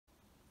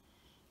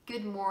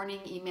Good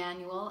morning,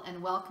 Emmanuel,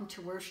 and welcome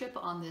to worship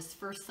on this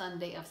first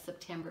Sunday of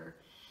September.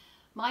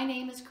 My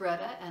name is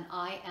Greta, and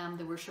I am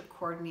the worship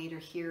coordinator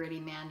here at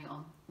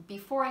Emmanuel.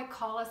 Before I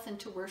call us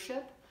into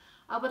worship,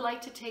 I would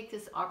like to take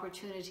this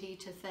opportunity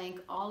to thank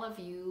all of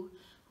you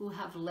who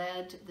have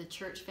led the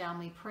church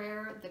family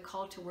prayer, the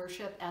call to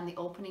worship, and the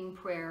opening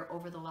prayer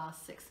over the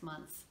last 6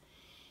 months.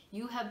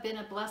 You have been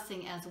a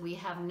blessing as we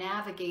have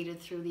navigated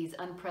through these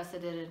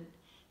unprecedented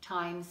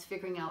times,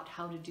 figuring out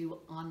how to do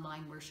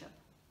online worship.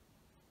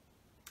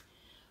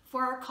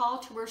 For our call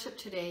to worship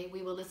today,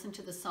 we will listen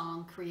to the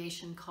song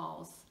Creation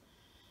Calls.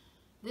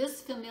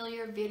 This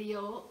familiar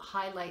video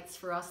highlights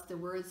for us the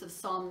words of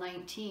Psalm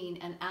 19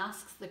 and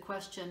asks the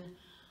question,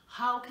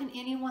 how can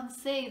anyone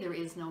say there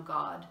is no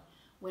God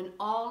when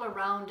all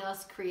around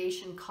us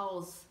creation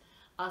calls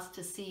us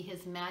to see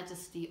His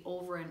majesty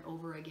over and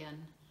over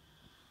again?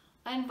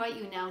 I invite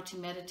you now to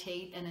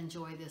meditate and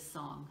enjoy this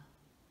song.